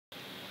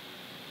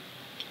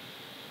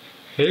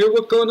Hey,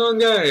 what's going on,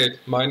 guys?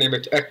 My name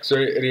is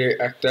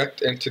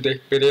X-Ray88XX, and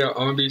today's video I'm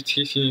going to be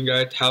teaching you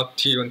guys how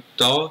to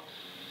install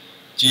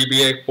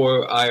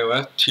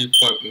GBA4IOS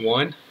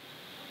 2.1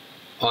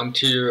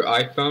 onto your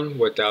iPhone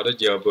without a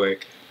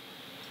jailbreak.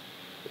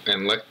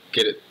 And let's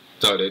get it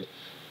started.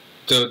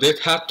 So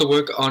this has to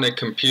work on a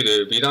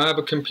computer. If you don't have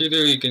a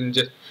computer, you can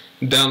just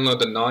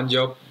download the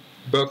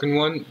non-jailbroken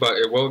one, but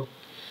it will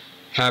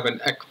have an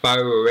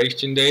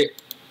expiration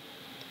date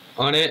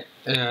on it,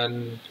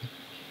 and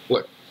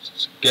let's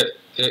get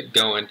it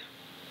going.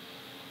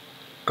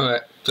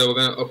 Alright, so we're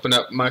going to open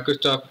up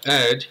Microsoft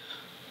Edge,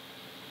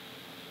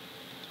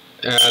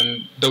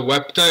 and the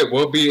website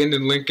will be in the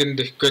link in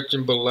the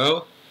description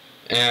below,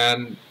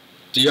 and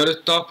the other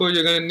software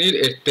you're going to need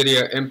is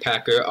Video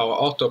Impactor. I'll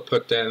also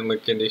put that in the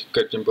link in the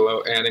description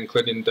below, and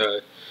including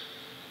the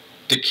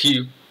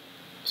key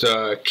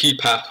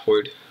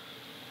password.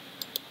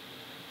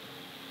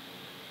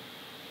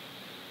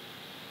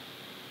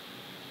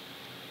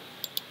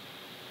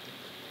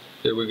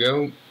 Here we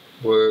go.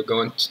 We're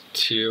going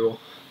to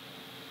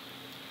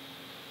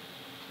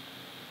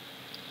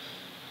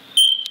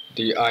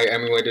the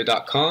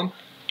iemulator.com,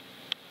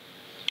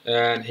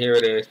 and here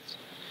it is.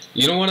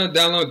 You don't want to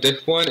download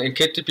this one in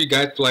case if you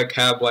guys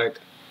have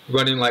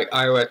running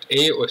iOS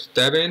 8 or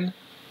 7,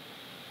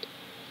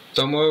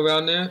 somewhere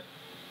around there.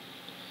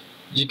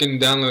 You can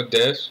download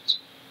this,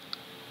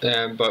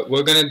 but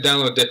we're gonna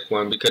download this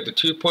one because the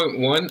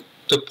 2.1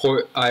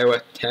 support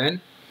iOS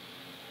 10.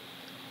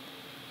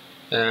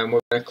 And we're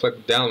going to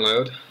click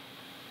download.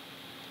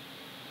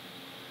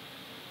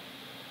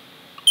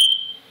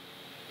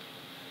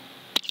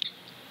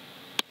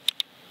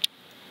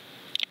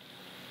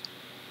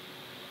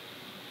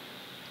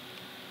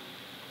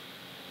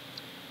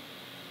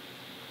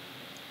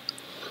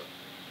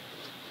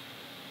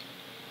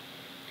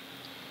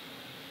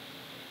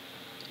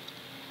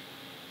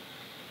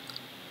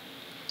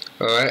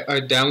 Alright,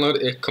 our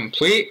download is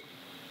complete.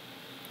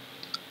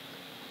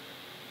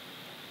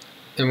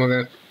 And we're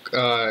going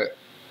to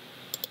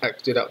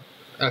exit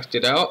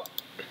out.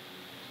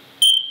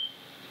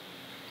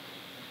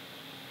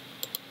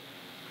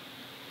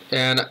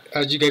 And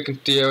as you guys can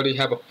see, I already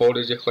have a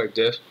folder just like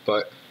this,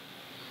 but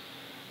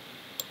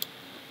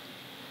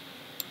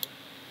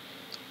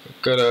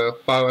go to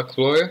File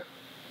Explorer.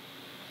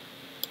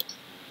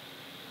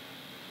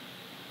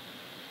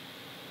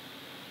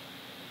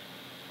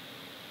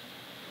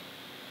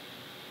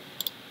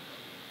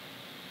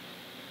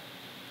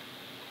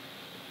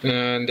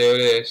 And there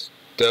it is,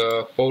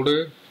 the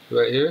folder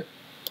right here.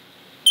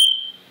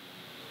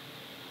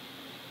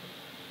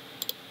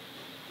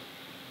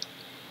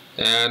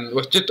 And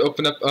let's just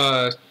open up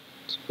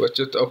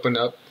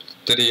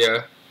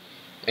Video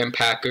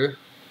Impactor,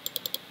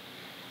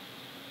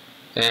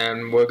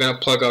 and we're gonna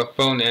plug our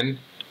phone in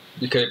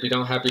because if you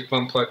don't have your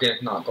phone plugged in,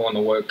 it's not going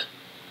to work.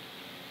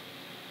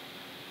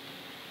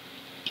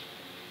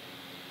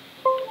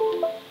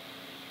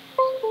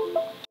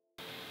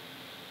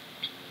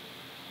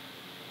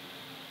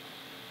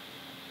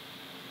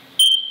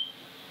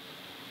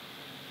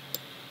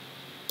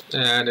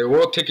 And it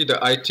will take you to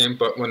iTunes,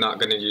 but we're not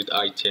going to use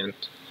iTunes.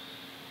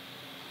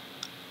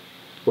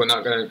 We're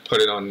not going to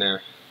put it on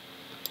there.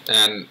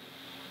 And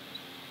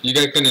you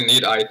guys are going to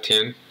need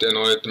iTunes in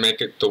order to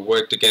make it to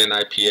work to get an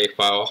IPA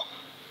file.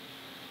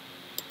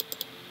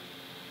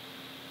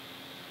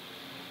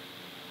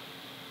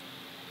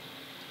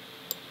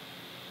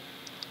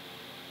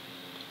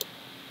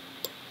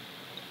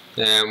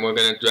 And we're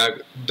going to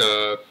drag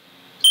the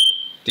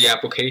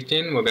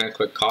application. We're going to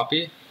click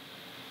copy.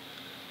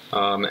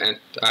 And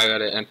I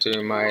gotta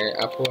enter my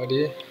Apple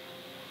ID.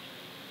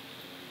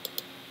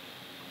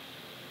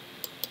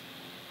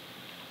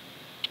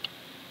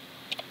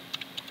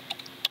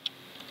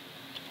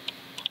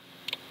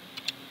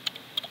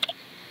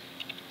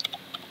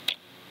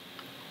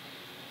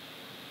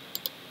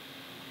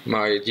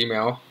 My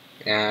Gmail,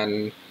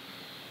 and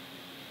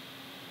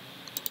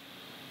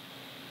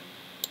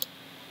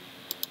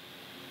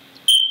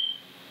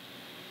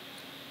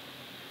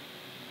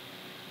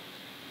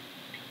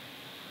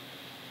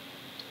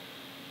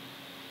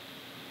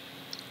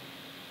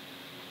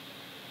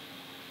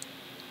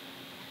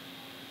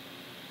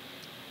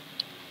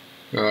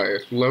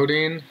it's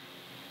loading.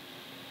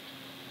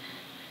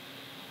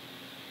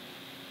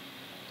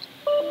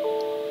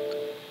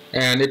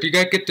 And if you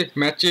guys get this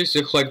message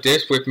just like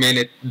this with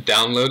it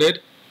downloaded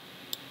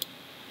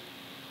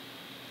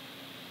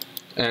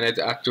and it's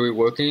actually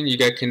working, you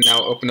guys can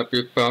now open up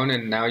your phone,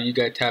 and now you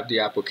guys have the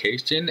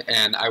application.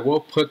 And I will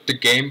put the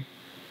game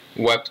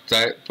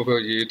website for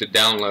you to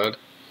download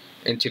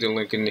into the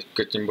link in the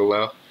description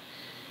below.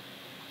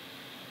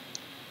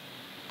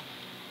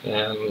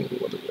 And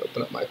let me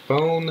open up my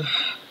phone.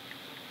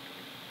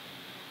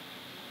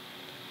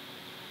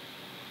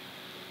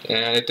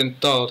 And it's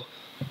installed.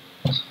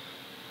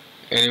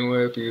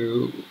 Anyway, if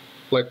you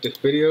like this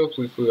video,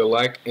 please leave a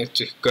like and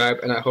subscribe,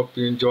 and I hope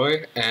you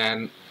enjoy.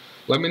 And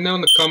let me know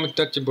in the comment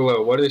section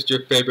below, what is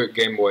your favorite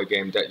Game Boy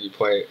game that you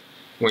played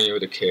when you were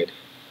a kid?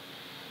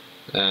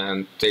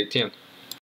 And stay tuned.